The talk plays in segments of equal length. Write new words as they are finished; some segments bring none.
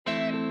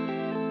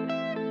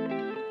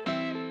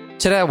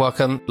Today I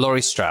welcome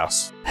Laurie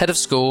Strauss, head of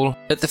school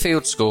at the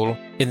Field School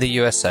in the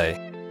USA.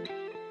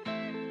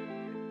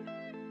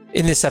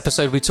 In this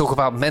episode, we talk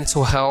about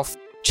mental health,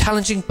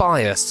 challenging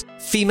bias,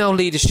 female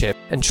leadership,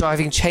 and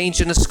driving change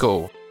in a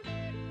school.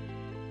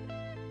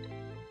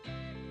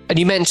 And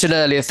you mentioned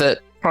earlier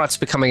that prior to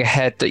becoming a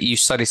head that you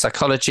studied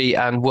psychology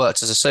and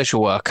worked as a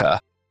social worker.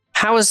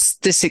 How has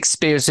this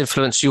experience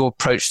influenced your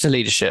approach to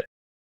leadership?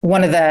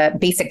 One of the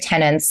basic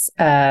tenets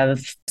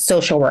of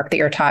social work that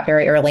you're taught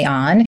very early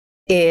on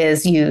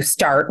is you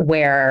start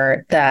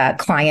where the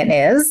client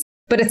is,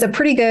 but it's a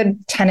pretty good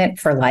tenet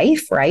for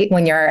life, right?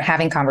 When you're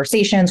having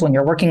conversations, when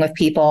you're working with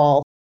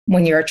people,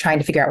 when you're trying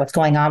to figure out what's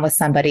going on with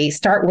somebody,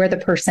 start where the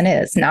person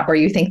is, not where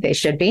you think they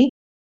should be.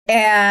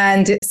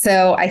 And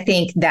so I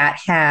think that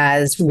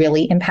has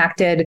really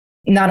impacted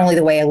not only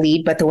the way I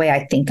lead, but the way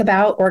I think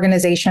about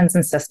organizations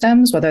and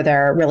systems, whether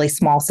they're really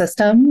small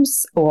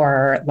systems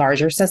or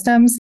larger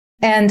systems.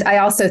 And I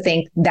also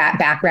think that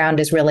background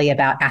is really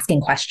about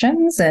asking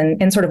questions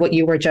and sort of what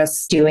you were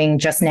just doing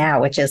just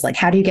now, which is like,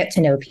 how do you get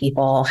to know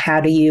people?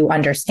 How do you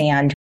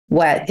understand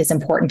what is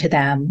important to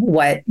them,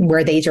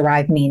 where they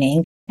derive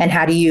meaning? And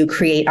how do you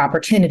create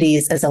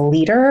opportunities as a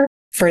leader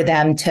for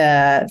them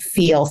to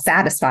feel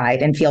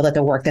satisfied and feel that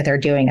the work that they're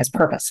doing is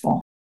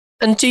purposeful?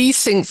 And do you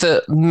think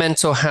that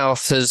mental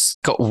health has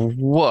got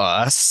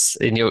worse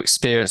in your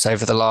experience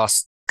over the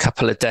last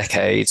couple of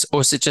decades, or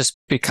has it just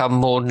become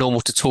more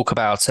normal to talk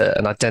about it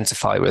and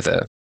identify with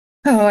it?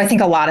 Oh, I think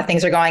a lot of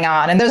things are going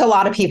on. And there's a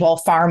lot of people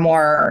far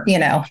more,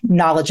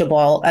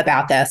 knowledgeable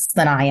about this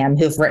than I am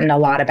who've written a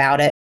lot about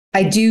it.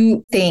 I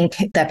do think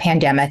the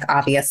pandemic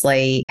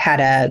obviously had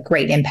a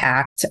great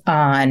impact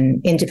on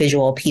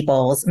individual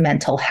people's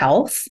mental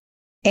health.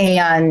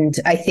 And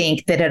I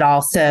think that it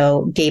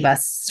also gave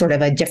us sort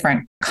of a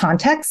different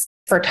context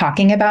for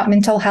talking about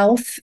mental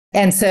health.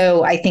 And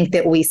so I think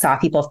that we saw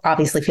people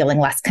obviously feeling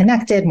less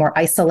connected, more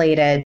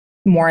isolated,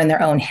 more in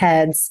their own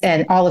heads.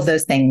 And all of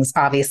those things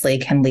obviously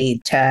can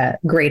lead to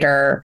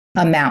greater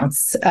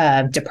amounts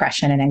of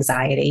depression and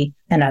anxiety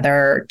and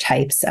other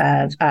types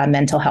of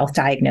mental health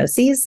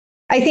diagnoses.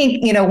 I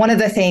think, one of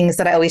the things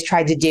that I always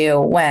tried to do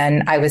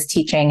when I was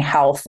teaching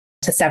health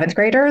to seventh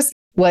graders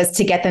was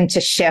to get them to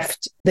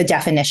shift the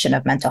definition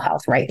of mental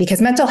health, right? Because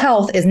mental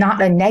health is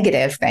not a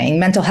negative thing.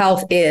 Mental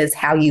health is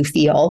how you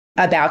feel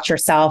about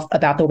yourself,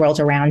 about the world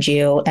around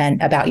you,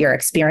 and about your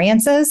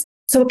experiences.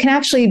 So it can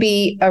actually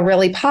be a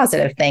really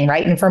positive thing,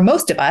 right? And for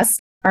most of us,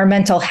 our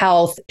mental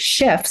health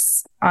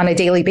shifts on a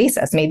daily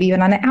basis, maybe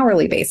even on an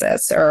hourly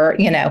basis, or,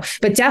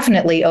 but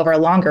definitely over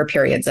longer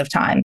periods of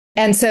time.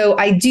 And so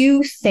I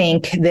do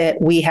think that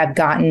we have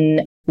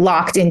gotten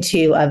locked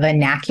into a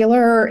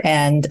vernacular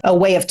and a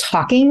way of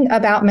talking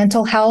about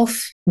mental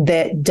health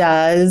that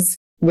does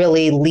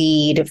really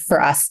lead for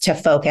us to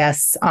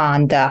focus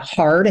on the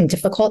hard and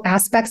difficult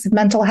aspects of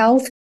mental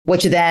health,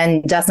 which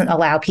then doesn't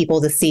allow people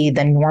to see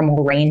the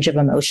normal range of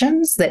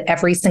emotions that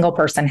every single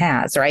person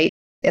has, right?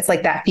 It's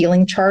like that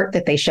feeling chart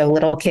that they show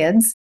little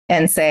kids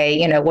and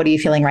say, what are you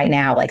feeling right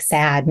now? Like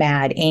sad,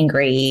 mad,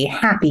 angry,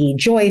 happy,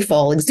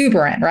 joyful,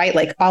 exuberant, right?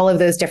 Like all of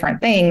those different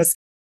things.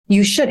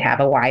 You should have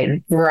a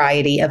wide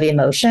variety of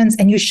emotions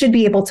and you should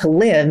be able to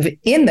live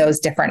in those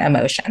different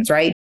emotions,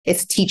 right?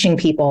 It's teaching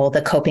people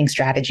the coping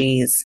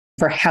strategies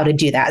for how to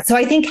do that. So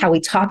I think how we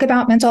talk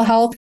about mental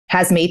health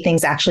has made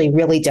things actually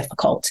really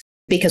difficult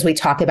because we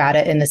talk about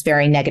it in this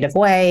very negative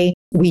way.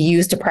 We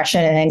use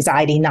depression and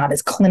anxiety not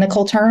as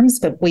clinical terms,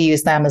 but we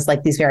use them as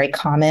like these very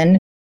common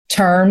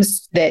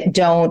terms that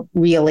don't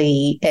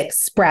really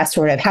express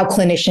sort of how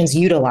clinicians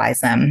utilize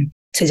them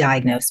to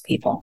diagnose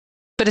people.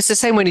 But it's the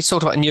same when you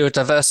talk about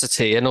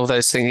neurodiversity and all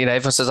those things,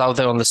 everyone says, oh,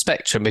 they're on the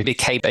spectrum, maybe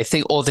they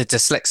think, or they're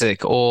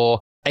dyslexic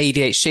or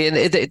ADHD,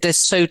 and they're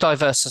so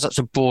diverse and such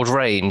a broad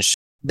range.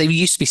 They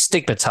used to be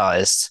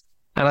stigmatized.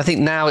 And I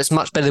think now it's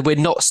much better we're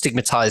not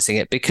stigmatizing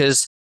it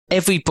because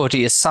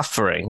everybody is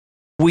suffering.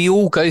 We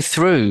all go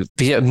through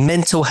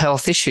mental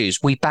health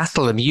issues. We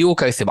battle them. You all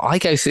go through them. I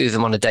go through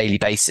them on a daily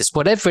basis.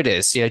 Whatever it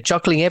is,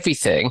 juggling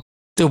everything,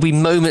 there'll be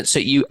moments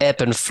that you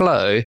ebb and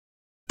flow,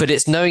 but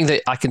it's knowing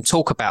that I can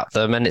talk about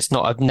them and it's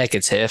not a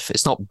negative,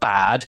 it's not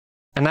bad.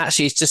 And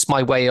actually, it's just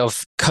my way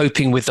of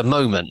coping with the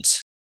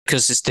moment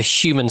because it's the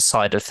human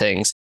side of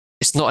things.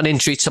 It's not an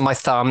injury to my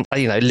thumb.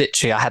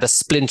 Literally, I had a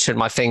splinter in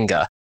my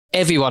finger.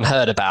 Everyone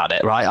heard about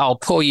it, right? Oh,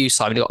 poor you,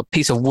 Simon. You got a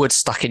piece of wood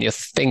stuck in your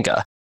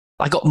finger.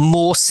 I got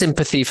more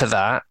sympathy for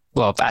that.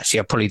 Well,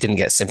 actually, I probably didn't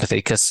get sympathy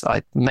because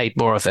I made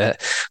more of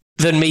it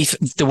than me,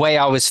 the way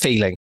I was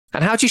feeling.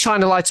 And how do you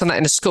shine a light on that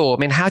in a school? I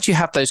mean, how do you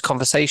have those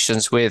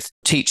conversations with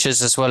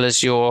teachers as well as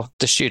the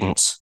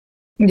students?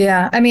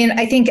 Yeah, I mean,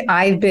 I think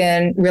I've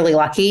been really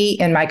lucky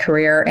in my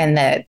career in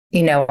that,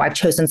 I've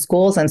chosen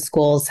schools and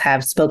schools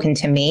have spoken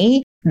to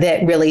me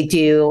that really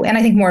do. And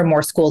I think more and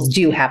more schools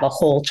do have a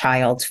whole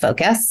child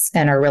focus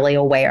and are really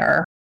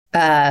aware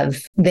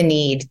of the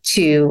need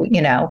to,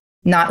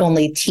 not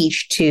only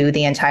teach to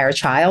the entire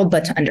child,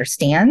 but to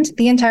understand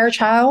the entire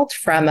child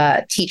from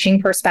a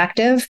teaching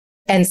perspective.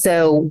 And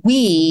so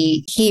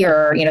we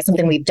here,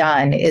 something we've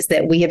done is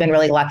that we have been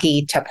really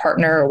lucky to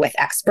partner with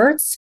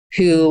experts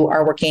who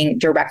are working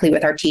directly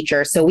with our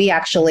teachers. So we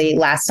actually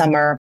last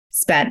summer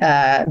spent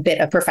a bit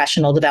of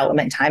professional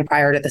development time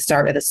prior to the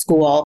start of the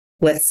school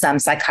with some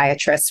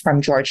psychiatrists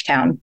from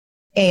Georgetown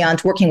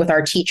and working with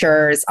our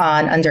teachers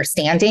on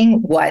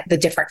understanding what the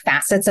different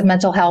facets of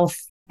mental health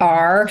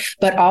are,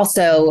 but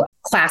also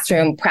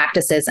classroom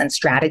practices and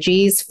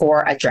strategies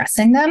for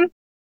addressing them.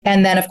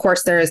 And then, of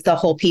course, there's the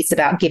whole piece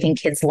about giving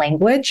kids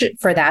language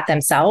for that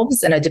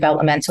themselves in a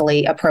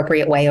developmentally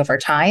appropriate way over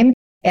time.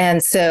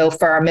 And so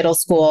for our middle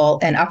school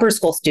and upper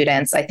school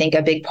students, I think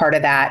a big part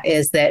of that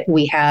is that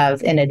we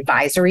have an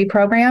advisory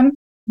program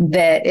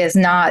that is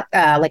not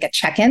like a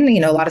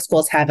check-in. A lot of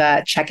schools have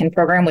a check-in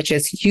program, which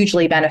is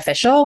hugely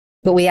beneficial,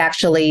 but we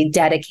actually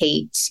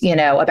dedicate,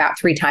 about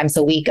 3 times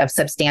a week of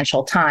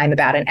substantial time,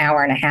 about an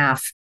hour and a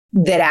half,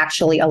 that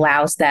actually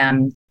allows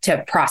them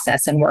to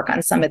process and work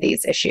on some of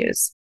these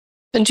issues.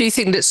 And do you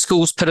think that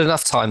schools put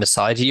enough time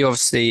aside? You're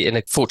obviously in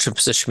a fortunate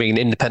position being an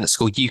independent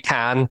school. You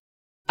can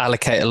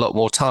allocate a lot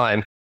more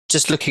time.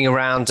 Just looking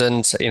around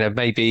and,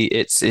 maybe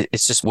it's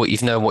just what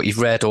you've known, what you've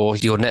read or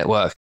your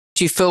network.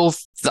 Do you feel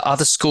that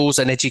other schools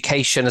and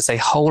education as a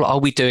whole, are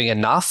we doing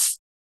enough?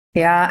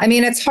 Yeah, I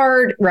mean, it's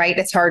hard, right?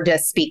 It's hard to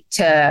speak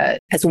to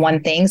as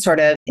one thing sort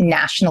of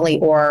nationally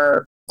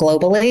or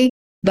globally.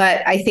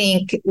 But I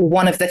think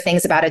one of the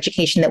things about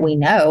education that we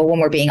know when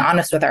we're being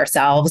honest with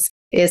ourselves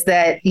is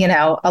that,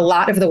 a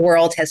lot of the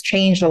world has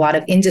changed. A lot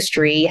of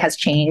industry has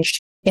changed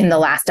in the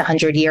last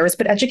 100 years,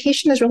 but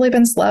education has really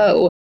been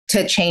slow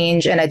to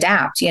change and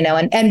adapt,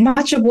 and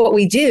much of what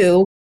we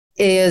do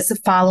is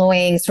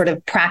following sort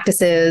of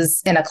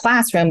practices in a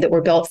classroom that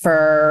were built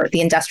for the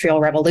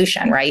Industrial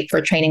Revolution, right?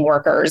 For training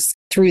workers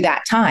through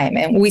that time.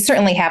 And we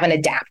certainly haven't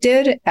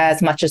adapted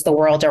as much as the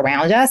world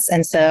around us.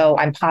 And so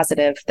I'm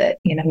positive that,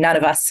 none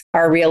of us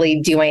are really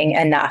doing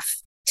enough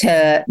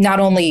to not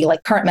only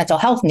like current mental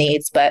health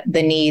needs, but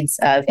the needs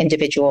of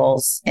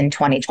individuals in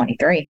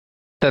 2023.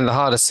 Then the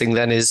hardest thing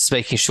then is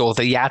making sure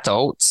the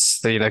adults,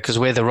 because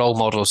we're the role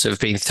models who have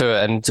been through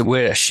it and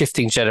we're a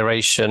shifting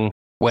generation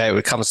where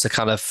it comes to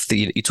kind of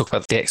you talk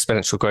about the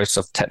exponential growth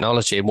of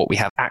technology and what we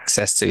have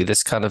access to,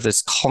 this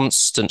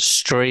constant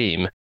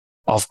stream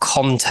of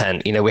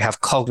content. We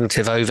have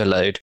cognitive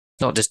overload,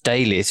 not just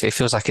daily. It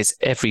feels like it's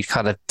every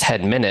kind of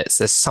 10 minutes,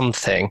 there's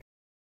something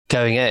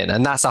going in.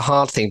 And that's a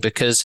hard thing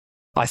because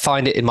I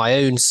find it in my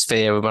own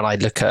sphere when I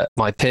look at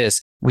my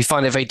peers, we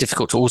find it very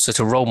difficult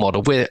to role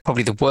model. We're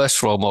probably the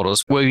worst role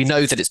models where we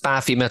know that it's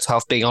bad for your mental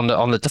health being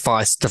on the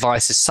device.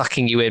 Device is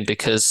sucking you in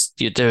because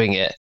you're doing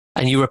it.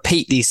 And you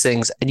repeat these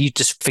things and you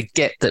just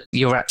forget that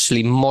you're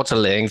actually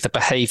modeling the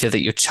behavior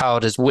that your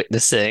child is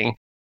witnessing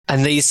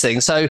and these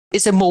things. So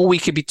is there more we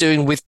could be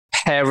doing with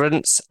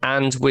parents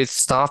and with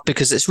staff?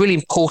 Because it's really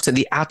important,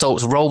 the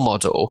adult's role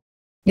model.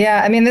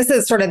 Yeah, I mean, this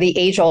is sort of the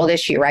age-old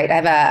issue, right? I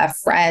have a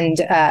friend,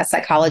 a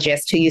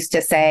psychologist, who used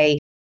to say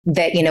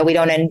that, we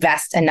don't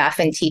invest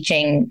enough in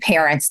teaching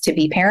parents to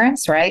be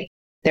parents, right?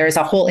 There's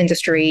a whole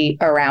industry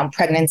around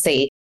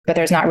pregnancy, but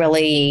there's not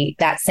really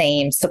that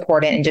same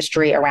support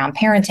industry around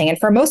parenting. And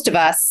for most of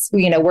us,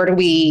 where do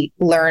we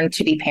learn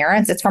to be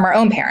parents? It's from our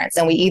own parents.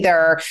 And we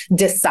either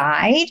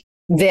decide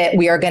that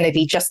we are going to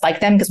be just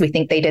like them because we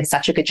think they did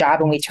such a good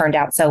job and we turned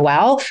out so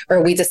well,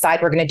 or we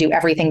decide we're going to do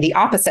everything the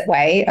opposite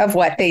way of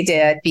what they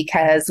did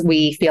because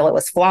we feel it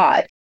was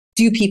flawed.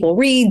 Do people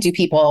read? Do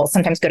people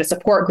sometimes go to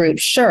support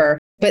groups? Sure.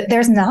 But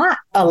there's not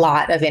a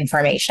lot of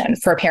information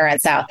for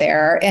parents out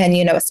there. And,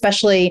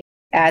 especially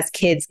as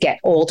kids get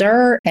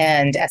older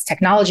and as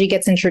technology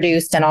gets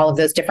introduced and all of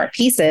those different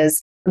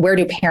pieces, where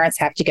do parents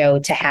have to go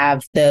to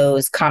have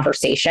those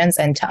conversations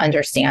and to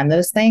understand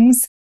those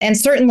things? And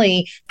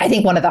certainly, I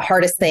think one of the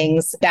hardest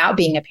things about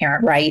being a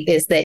parent, right,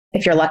 is that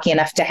if you're lucky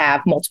enough to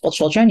have multiple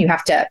children, you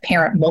have to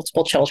parent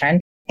multiple children.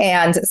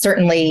 And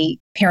certainly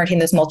parenting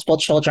those multiple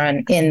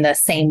children in the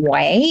same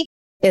way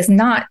is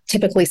not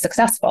typically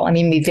successful. I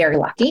mean, we're very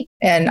lucky.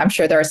 And I'm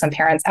sure there are some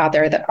parents out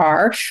there that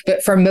are.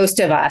 But for most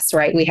of us,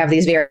 right, we have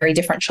these very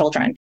different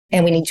children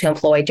and we need to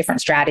employ different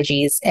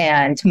strategies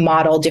and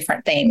model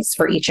different things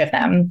for each of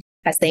them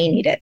as they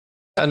need it.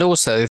 And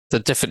also the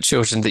different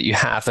children that you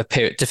have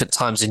appear at different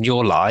times in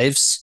your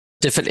lives,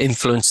 different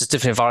influences,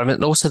 different environment,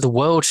 and also the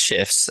world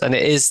shifts. And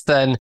it is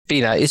then,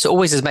 it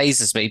always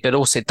amazes me, but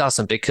also it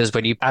doesn't, because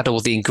when you add all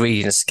the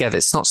ingredients together,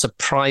 it's not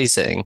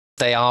surprising.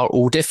 They are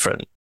all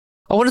different.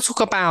 I want to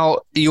talk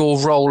about your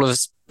role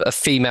as a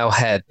female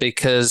head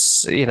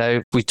because,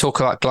 we talk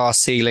about glass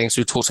ceilings,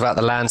 we talked about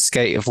the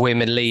landscape of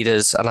women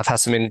leaders, and I've had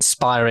some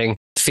inspiring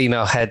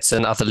female heads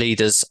and other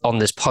leaders on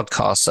this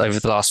podcast over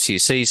the last few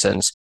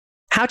seasons.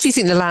 How do you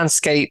think the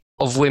landscape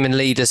of women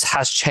leaders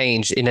has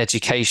changed in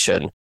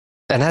education?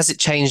 And has it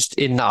changed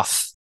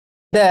enough?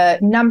 The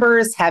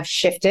numbers have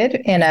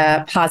shifted in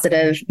a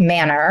positive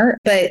manner,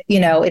 but,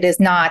 it is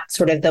not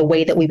sort of the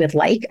way that we would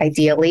like,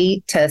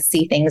 ideally, to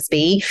see things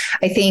be.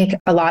 I think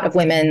a lot of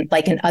women,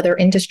 like in other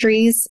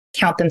industries,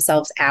 count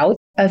themselves out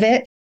of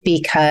it.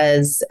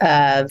 because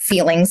of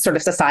feelings, sort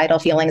of societal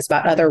feelings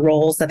about other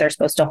roles that they're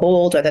supposed to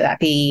hold, whether that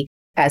be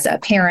as a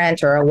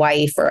parent or a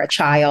wife or a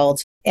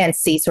child, and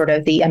see sort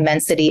of the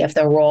immensity of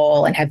the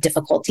role and have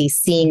difficulty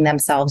seeing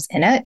themselves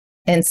in it.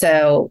 And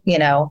so,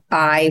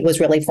 I was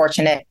really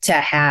fortunate to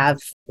have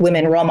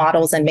women role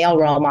models and male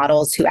role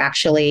models who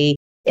actually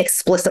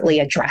explicitly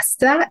addressed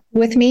that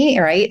with me,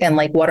 right? And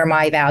like, what are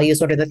my values?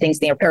 What are the things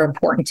that are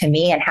important to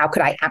me? And how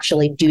could I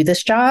actually do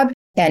this job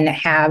and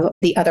have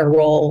the other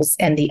roles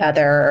and the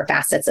other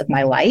facets of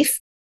my life?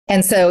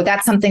 And so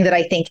that's something that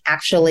I think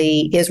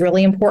actually is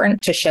really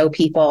important to show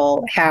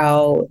people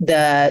how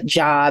the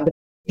job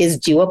is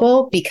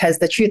doable, because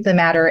the truth of the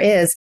matter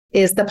is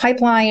the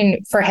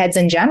pipeline for heads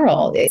in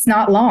general, it's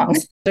not long.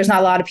 There's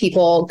not a lot of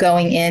people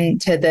going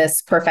into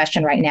this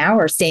profession right now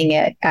or seeing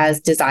it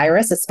as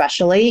desirous,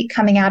 especially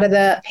coming out of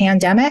the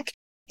pandemic.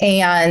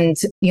 And,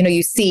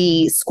 you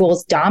see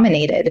schools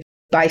dominated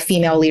by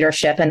female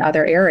leadership in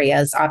other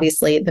areas.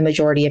 Obviously, the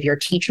majority of your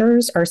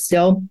teachers are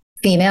still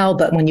female,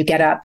 but when you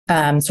get up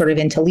sort of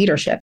into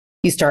leadership,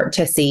 you start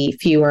to see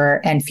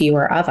fewer and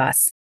fewer of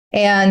us.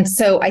 And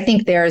so I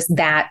think there's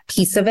that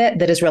piece of it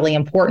that is really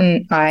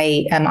important.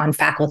 I am on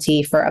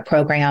faculty for a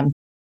program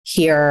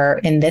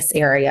here in this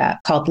area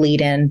called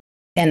Lead In.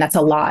 And that's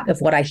a lot of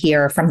what I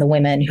hear from the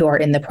women who are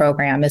in the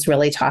program, is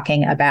really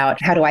talking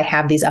about, how do I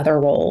have these other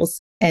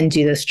roles and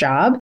do this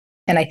job?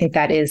 And I think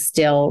that is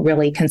still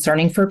really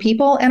concerning for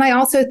people. And I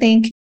also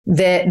think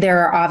that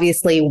there are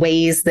obviously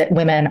ways that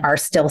women are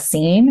still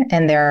seen,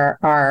 and there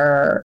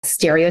are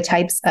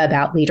stereotypes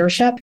about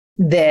leadership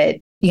that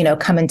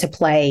come into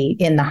play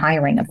in the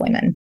hiring of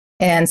women.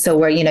 And so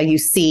where, you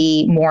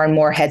see more and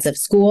more heads of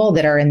school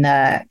that are in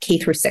the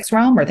K-6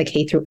 realm or the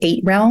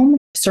K-8 realm,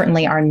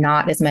 certainly are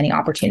not as many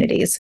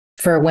opportunities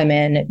for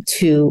women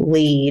to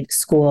lead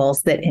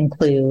schools that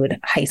include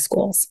high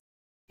schools.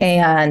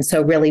 And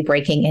so really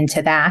breaking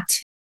into that,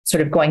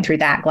 sort of going through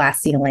that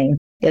glass ceiling,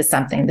 is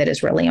something that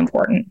is really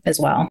important as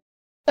well.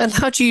 And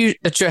how do you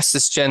address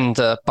this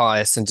gender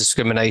bias and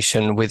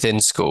discrimination within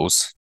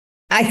schools?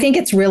 I think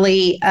it's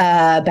really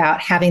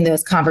about having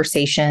those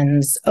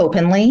conversations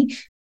openly.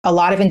 A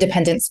lot of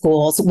independent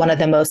schools, one of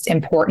the most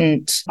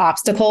important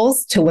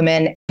obstacles to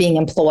women being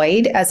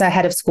employed as a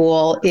head of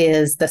school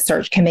is the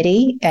search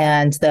committee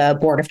and the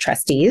board of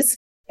trustees.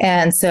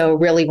 And so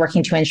really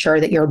working to ensure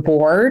that your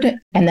board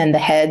and then the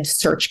head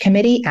search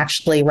committee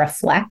actually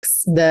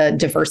reflects the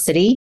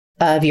diversity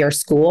of your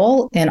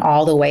school in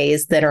all the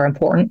ways that are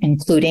important,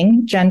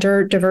 including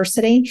gender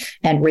diversity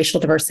and racial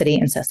diversity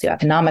and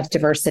socioeconomic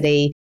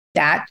diversity.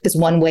 That is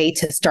one way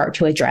to start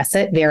to address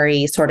it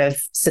very sort of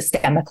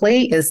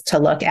systemically, is to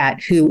look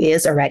at who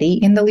is already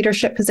in the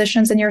leadership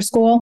positions in your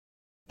school.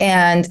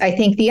 And I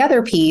think the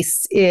other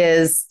piece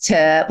is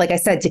to, like I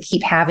said, to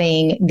keep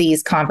having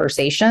these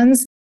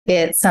conversations.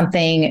 It's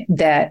something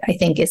that I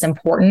think is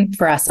important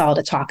for us all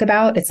to talk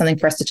about. It's something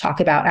for us to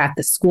talk about at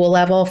the school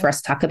level, for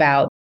us to talk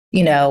about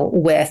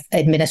with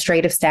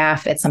administrative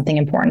staff. It's something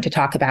important to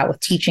talk about with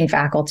teaching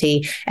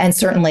faculty, and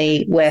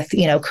certainly with,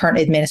 current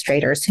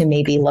administrators who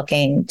may be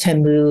looking to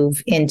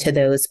move into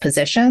those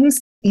positions.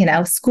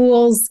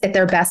 Schools at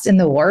their best and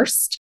the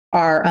worst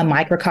are a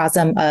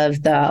microcosm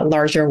of the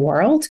larger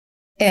world.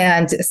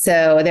 And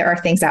so there are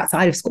things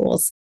outside of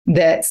schools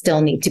that still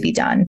need to be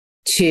done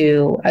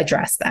to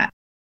address that.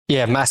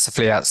 Yeah,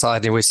 massively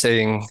outside. We've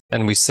seen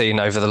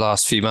over the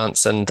last few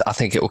months, and I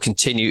think it will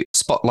continue.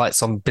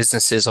 Spotlights on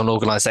businesses, on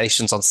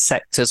organizations, on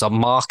sectors, on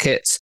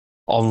markets,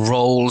 on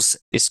roles.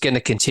 It's going to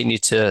continue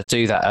to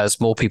do that as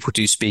more people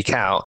do speak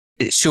out.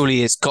 It surely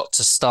has got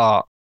to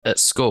start at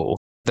school.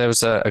 There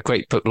was a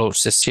great book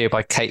launched this year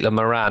by Caitlin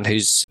Moran,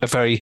 who's a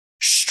very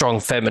strong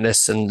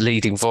feminist and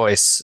leading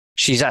voice.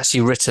 She's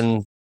actually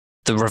written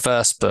the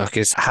reverse book,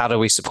 is How Do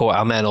We Support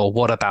Our Men, or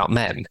What About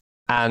Men?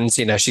 And,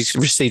 she's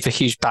received a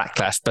huge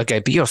backlash,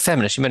 but you're a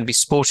feminist, you're meant to be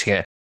supporting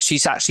it.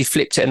 She's actually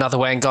flipped it another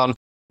way and gone,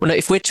 well, no,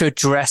 if we're to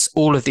address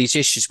all of these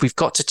issues, we've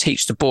got to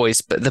teach the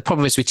boys. But the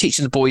problem is we're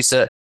teaching the boys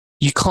that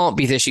you can't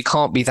be this, you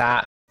can't be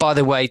that. By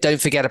the way,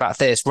 don't forget about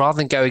this, rather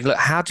than going, look,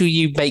 how do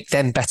you make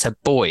them better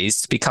boys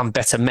to become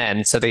better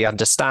men so they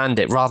understand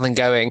it, rather than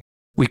going,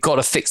 we've got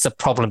to fix the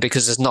problem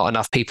because there's not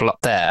enough people up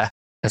there.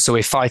 And so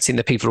we're fighting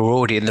the people who are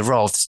already in the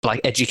roles,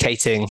 like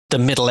educating the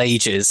Middle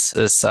Ages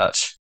as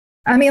such.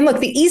 I mean, look,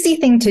 the easy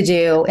thing to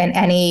do in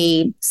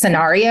any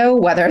scenario,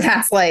 whether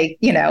that's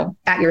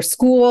at your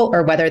school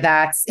or whether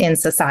that's in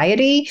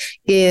society,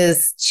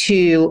 is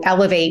to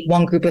elevate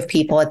one group of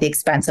people at the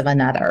expense of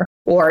another,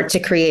 or to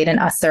create an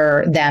us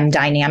or them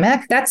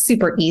dynamic. That's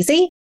super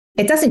easy.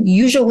 It doesn't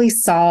usually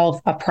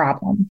solve a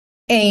problem.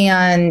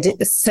 And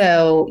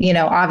so,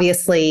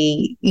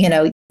 obviously,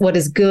 what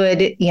is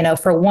good,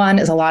 for one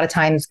is a lot of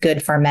times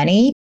good for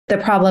many. The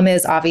problem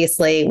is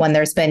obviously when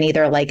there's been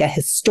either like a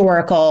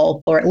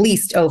historical, or at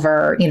least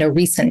over,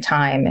 recent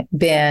time,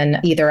 been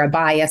either a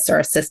bias or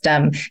a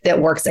system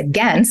that works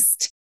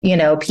against,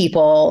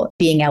 people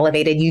being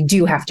elevated, you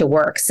do have to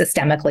work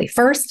systemically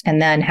first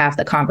and then have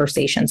the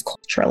conversations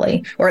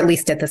culturally, or at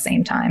least at the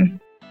same time.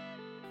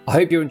 I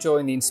hope you're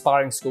enjoying the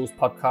Inspiring Schools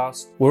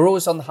podcast. We're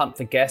always on the hunt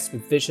for guests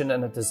with vision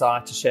and a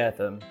desire to share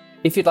them.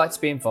 If you'd like to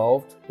be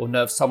involved or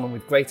know of someone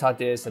with great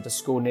ideas at a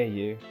school near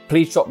you,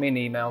 please drop me an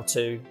email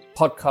to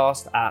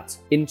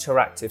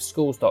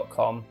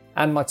podcast@interactiveschools.com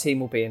and my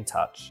team will be in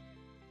touch.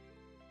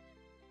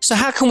 So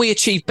how can we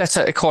achieve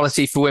better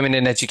equality for women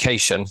in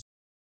education?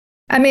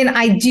 I mean,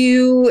 I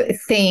do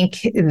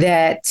think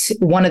that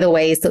one of the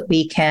ways that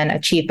we can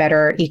achieve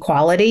better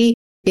equality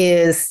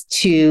is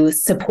to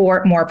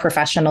support more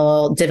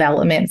professional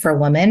development for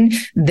women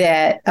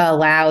that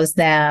allows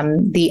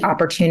them the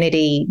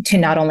opportunity to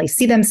not only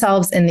see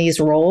themselves in these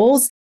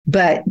roles,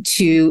 but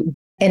to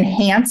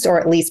enhance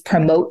or at least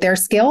promote their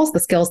skills, the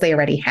skills they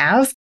already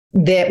have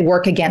that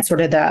work against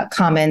sort of the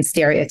common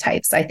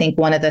stereotypes. I think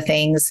one of the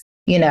things,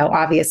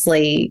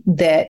 obviously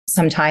that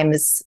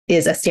sometimes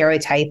is a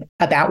stereotype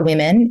about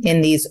women in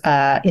these,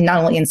 not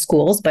only in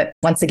schools, but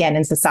once again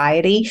in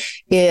society,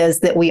 is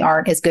that we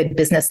aren't as good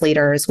business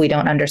leaders. We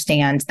don't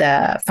understand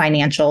the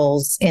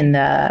financials in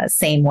the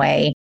same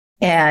way.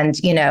 And,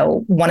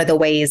 one of the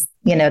ways,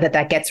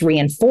 that gets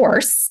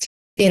reinforced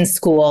in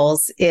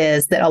schools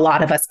is that a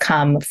lot of us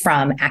come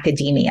from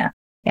academia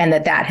and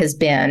that has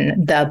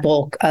been the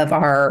bulk of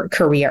our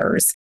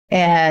careers.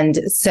 And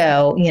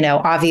so,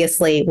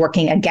 obviously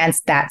working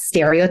against that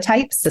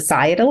stereotype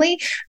societally,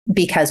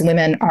 because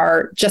women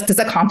are just as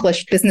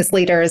accomplished business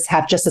leaders,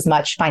 have just as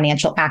much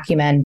financial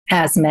acumen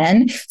as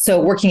men.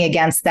 So working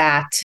against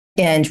that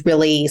and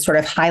really sort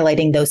of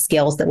highlighting those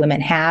skills that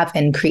women have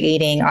and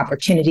creating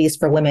opportunities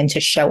for women to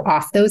show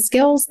off those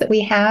skills that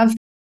we have,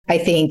 I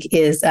think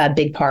is a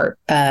big part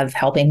of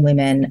helping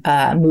women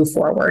move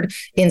forward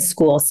in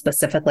schools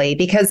specifically,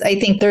 because I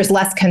think there's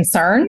less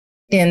concern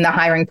in the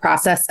hiring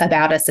process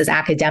about us as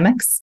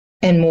academics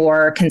and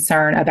more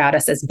concern about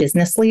us as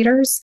business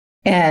leaders.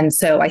 And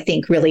so I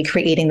think really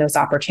creating those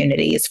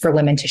opportunities for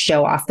women to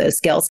show off those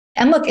skills.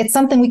 And look, it's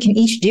something we can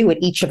each do at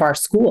each of our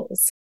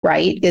schools,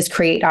 right? Is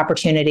create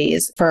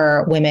opportunities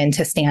for women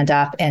to stand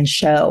up and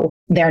show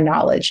their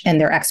knowledge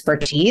and their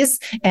expertise.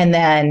 And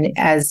then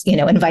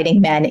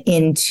inviting men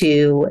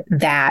into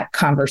that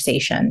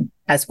conversation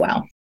as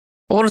well.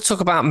 I want to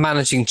talk about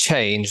managing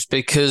change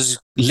because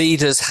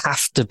leaders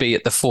have to be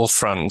at the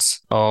forefront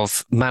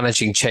of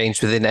managing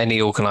change within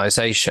any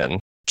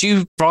organization. Do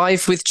you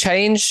thrive with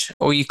change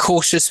or are you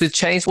cautious with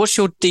change? What's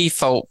your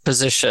default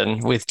position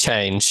with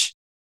change?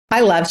 I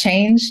love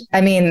change.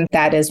 I mean,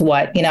 that is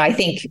what, I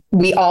think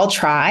we all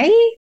try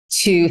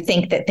to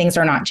think that things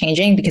are not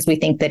changing because we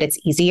think that it's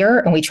easier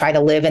and we try to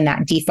live in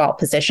that default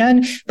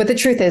position. But the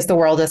truth is the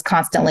world is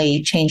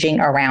constantly changing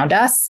around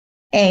us.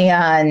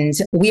 And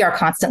we are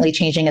constantly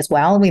changing as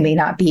well. We may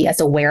not be as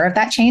aware of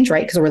that change,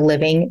 right? Because we're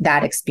living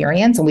that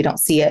experience and we don't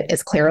see it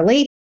as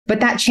clearly,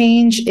 but that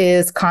change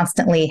is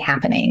constantly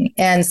happening.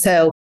 And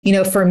so,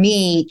 for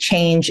me,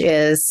 change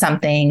is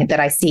something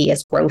that I see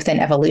as growth and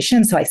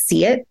evolution. So I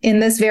see it in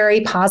this very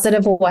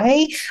positive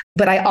way,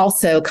 but I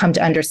also come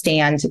to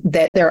understand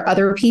that there are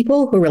other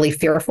people who are really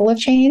fearful of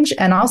change.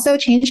 And also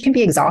change can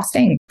be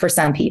exhausting for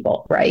some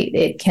people, right?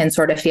 It can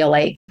sort of feel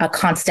like a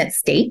constant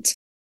state.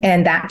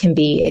 And that can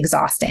be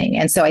exhausting.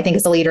 And so I think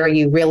as a leader,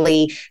 you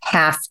really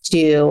have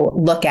to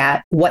look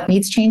at what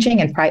needs changing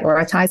and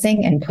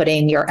prioritizing and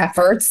putting your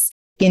efforts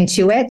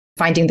into it,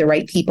 finding the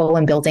right people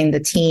and building the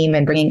team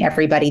and bringing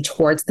everybody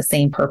towards the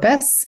same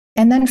purpose,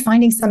 and then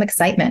finding some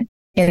excitement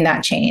in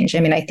that change.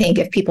 I mean, I think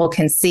if people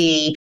can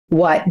see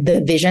what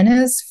the vision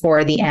is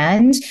for the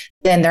end,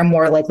 then they're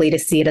more likely to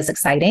see it as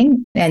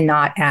exciting and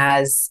not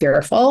as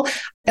fearful.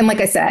 And like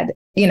I said,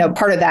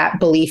 part of that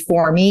belief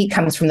for me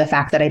comes from the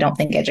fact that I don't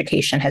think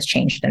education has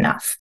changed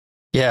enough.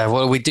 Yeah,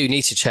 well, we do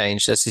need to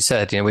change. As you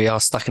said, we are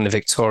stuck in the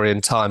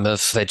Victorian time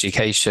of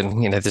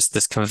education,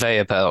 this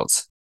conveyor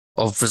belt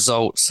of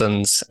results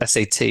and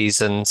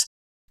SATs and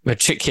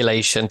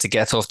matriculation to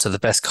get off to the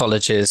best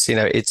colleges.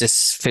 It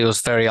just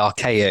feels very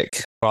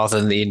archaic rather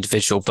than the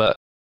individual. But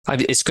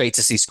it's great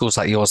to see schools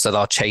like yours that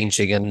are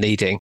changing and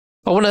leading.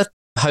 I want to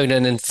hone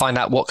in and find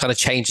out what kind of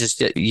changes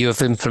that you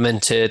have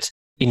implemented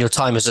in your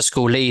time as a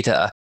school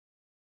leader.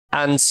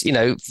 And,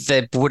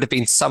 there would have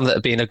been some that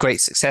have been a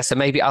great success and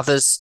maybe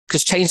others,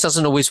 because change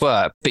doesn't always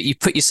work, but you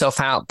put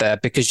yourself out there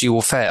because you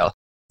will fail.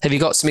 Have you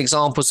got some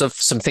examples of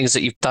some things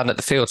that you've done at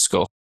the field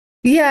school?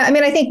 Yeah, I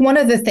mean, I think one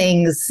of the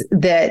things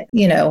that,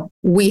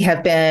 we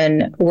have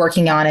been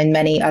working on and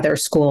many other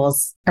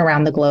schools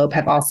around the globe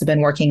have also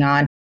been working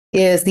on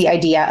is the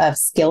idea of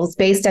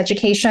skills-based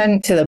education,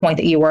 to the point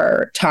that you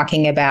were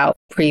talking about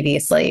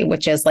previously,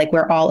 which is like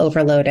we're all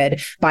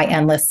overloaded by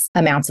endless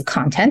amounts of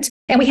content.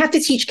 And we have to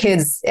teach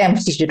kids and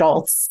teach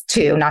adults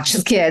too, not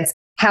just kids,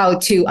 how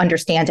to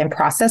understand and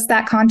process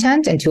that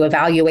content and to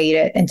evaluate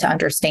it and to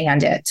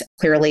understand it.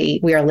 Clearly,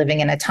 we are living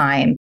in a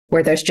time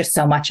where there's just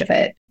so much of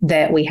it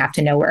that we have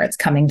to know where it's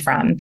coming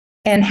from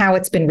and how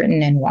it's been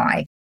written and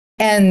why.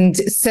 And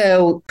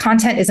so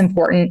content is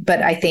important,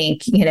 but I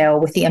think,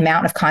 with the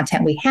amount of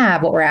content we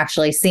have, what we're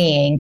actually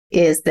seeing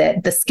is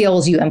that the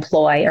skills you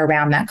employ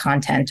around that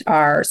content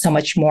are so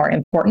much more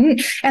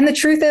important. And the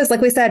truth is,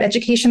 like we said,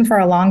 education for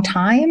a long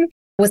time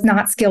was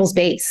not skills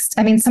based.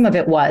 I mean, some of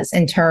it was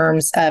in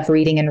terms of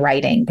reading and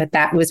writing, but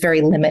that was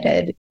very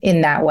limited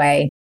in that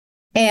way.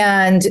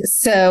 And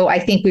so I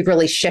think we've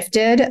really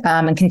shifted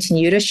and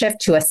continue to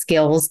shift to a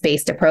skills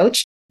based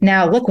approach.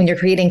 Now, look, when you're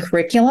creating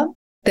curriculum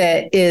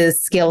that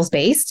is skills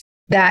based,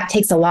 that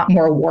takes a lot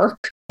more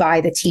work by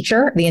the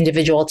teacher, the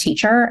individual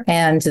teacher,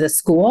 and the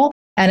school.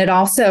 And it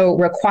also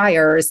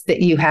requires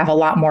that you have a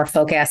lot more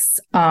focus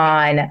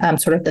on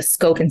sort of the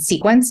scope and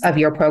sequence of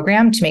your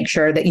program to make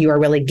sure that you are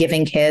really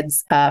giving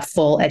kids a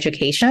full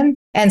education.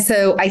 And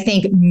so I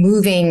think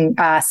moving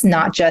us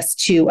not just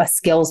to a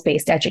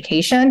skills-based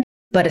education,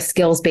 but a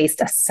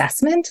skills-based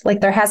assessment.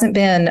 Like there hasn't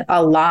been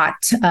a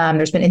lot.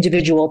 There's been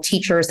individual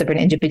teachers, there've been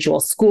individual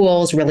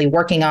schools really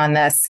working on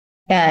this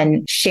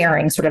and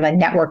sharing, sort of a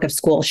network of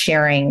schools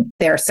sharing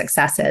their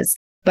successes.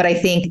 But I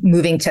think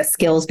moving to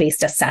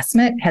skills-based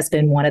assessment has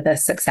been one of the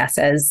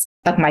successes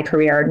of my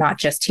career, not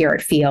just here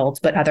at Field,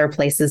 but other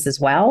places as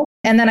well.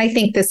 And then I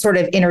think this sort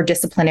of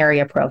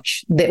interdisciplinary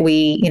approach that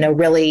we,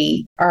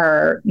 really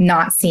are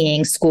not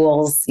seeing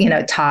schools,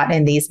 taught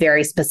in these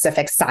very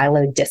specific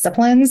siloed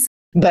disciplines,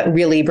 but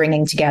really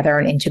bringing together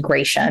an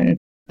integration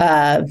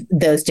of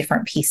those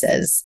different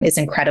pieces is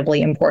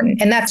incredibly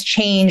important. And that's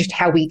changed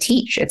how we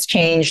teach. It's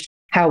changed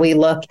how we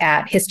look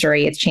at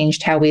history. It's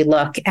changed how we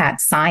look at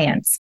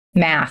science,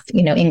 math,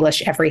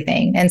 English,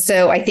 everything. And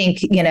so I think,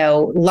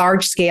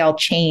 large scale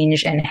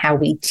change in how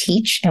we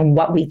teach and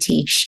what we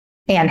teach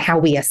and how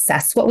we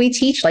assess what we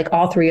teach, like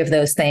all three of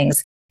those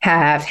things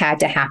have had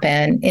to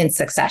happen in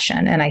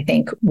succession. And I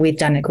think we've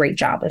done a great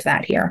job of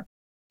that here.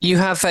 You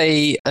have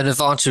an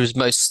advantage with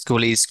most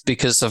schoolies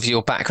because of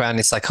your background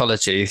in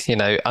psychology,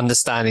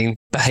 understanding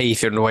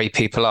behavior and the way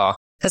people are.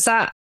 Has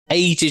that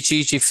aided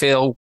you, do you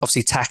feel,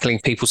 obviously tackling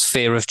people's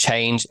fear of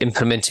change,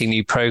 implementing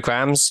new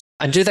programs?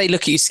 And do they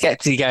look at you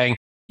skeptically going,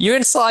 you're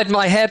inside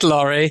my head,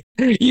 Laurie.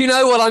 You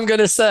know what I'm going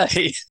to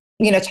say.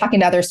 Talking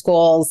to other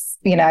schools,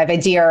 I have a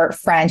dear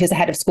friend who's a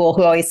head of school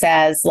who always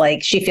says,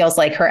 she feels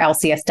like her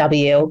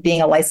LCSW,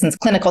 being a licensed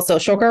clinical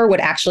social worker,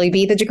 would actually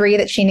be the degree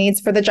that she needs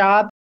for the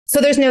job. So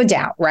there's no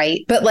doubt,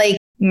 right? But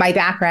my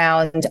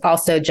background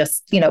also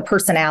just,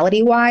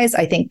 personality wise,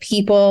 I think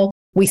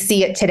we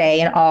see it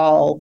today in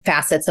all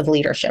facets of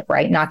leadership,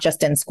 right? Not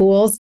just in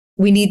schools.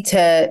 We need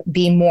to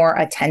be more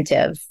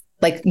attentive,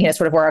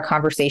 sort of where our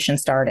conversation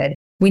started.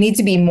 We need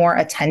to be more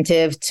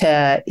attentive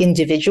to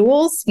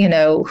individuals,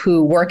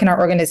 who work in our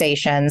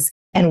organizations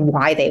and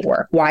why they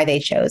work, why they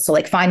chose. So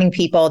finding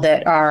people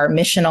that are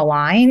mission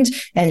aligned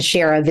and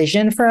share a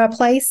vision for a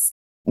place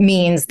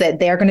means that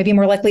they're going to be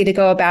more likely to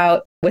go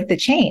about with the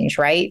change,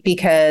 right?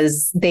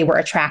 Because they were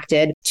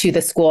attracted to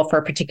the school for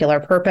a particular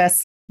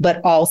purpose, but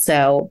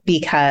also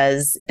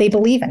because they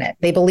believe in it.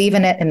 They believe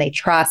in it and they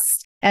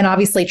trust. And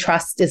obviously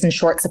trust is in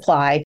short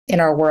supply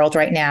in our world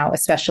right now,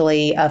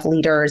 especially of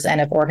leaders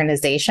and of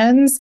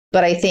organizations.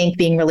 But I think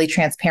being really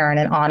transparent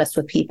and honest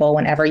with people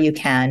whenever you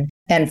can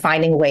and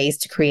finding ways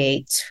to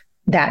create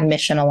that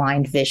mission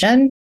aligned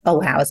vision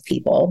allows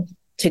people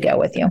to go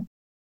with you.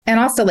 And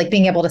also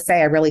being able to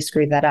say, I really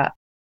screwed that up.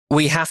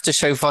 We have to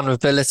show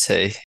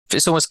vulnerability.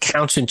 It's almost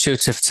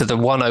counterintuitive to the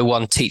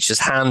 101 teacher's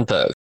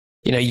handbook.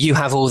 You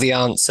have all the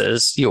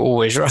answers. You're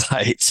always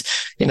right,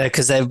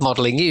 because they're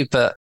modeling you.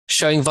 But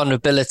showing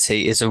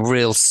vulnerability is a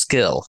real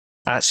skill.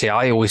 Actually,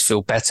 I always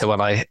feel better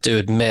when I do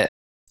admit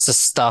to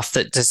stuff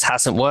that just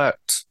hasn't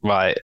worked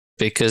right,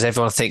 because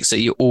everyone thinks that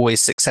you're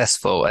always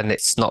successful and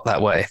it's not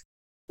that way.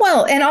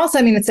 Well, and also,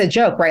 it's a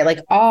joke, right?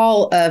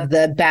 All of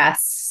the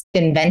best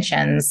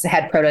inventions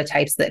had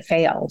prototypes that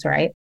failed,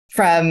 right?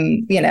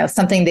 From,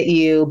 something that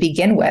you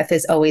begin with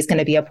is always going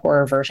to be a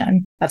poorer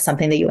version of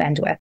something that you end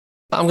with.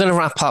 I'm going to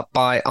wrap up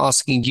by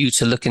asking you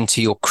to look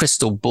into your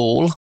crystal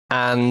ball.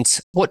 And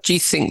what do you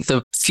think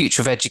the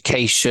future of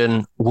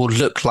education will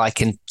look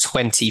like in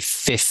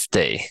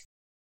 2050?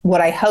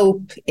 What I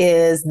hope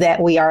is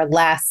that we are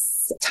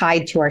less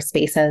tied to our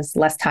spaces,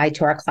 less tied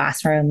to our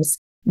classrooms,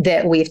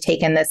 that we've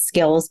taken this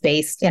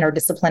skills-based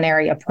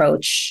interdisciplinary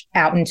approach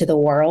out into the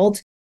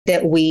world,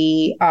 that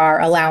we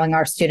are allowing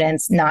our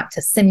students not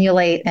to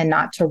simulate and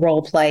not to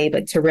role play,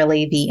 but to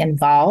really be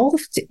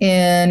involved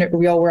in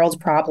real world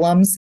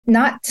problems,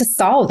 not to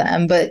solve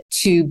them, but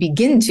to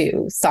begin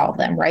to solve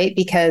them, right?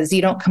 Because you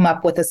don't come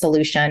up with a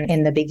solution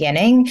in the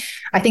beginning.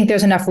 I think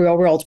there's enough real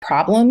world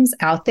problems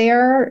out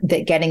there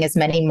that getting as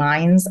many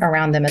minds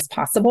around them as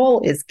possible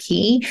is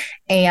key.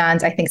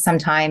 And I think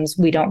sometimes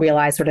we don't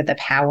realize sort of the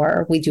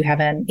power. We do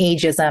have an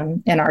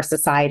ageism in our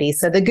society.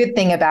 So the good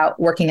thing about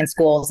working in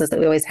schools is that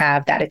we always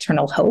have that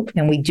eternal hope,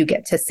 and we do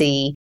get to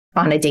see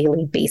on a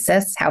daily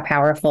basis how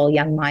powerful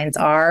young minds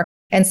are.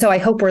 And so I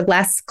hope we're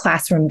less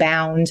classroom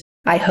bound.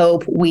 I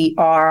hope we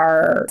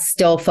are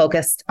still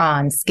focused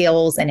on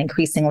skills and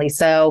increasingly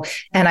so.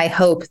 And I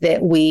hope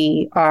that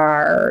we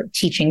are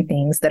teaching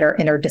things that are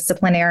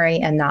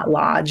interdisciplinary and not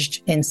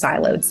lodged in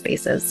siloed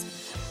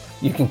spaces.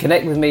 You can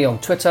connect with me on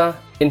Twitter,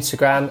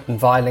 Instagram, and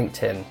via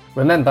LinkedIn.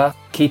 Remember,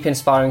 keep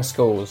inspiring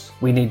schools.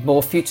 We need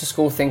more future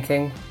school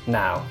thinking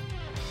now.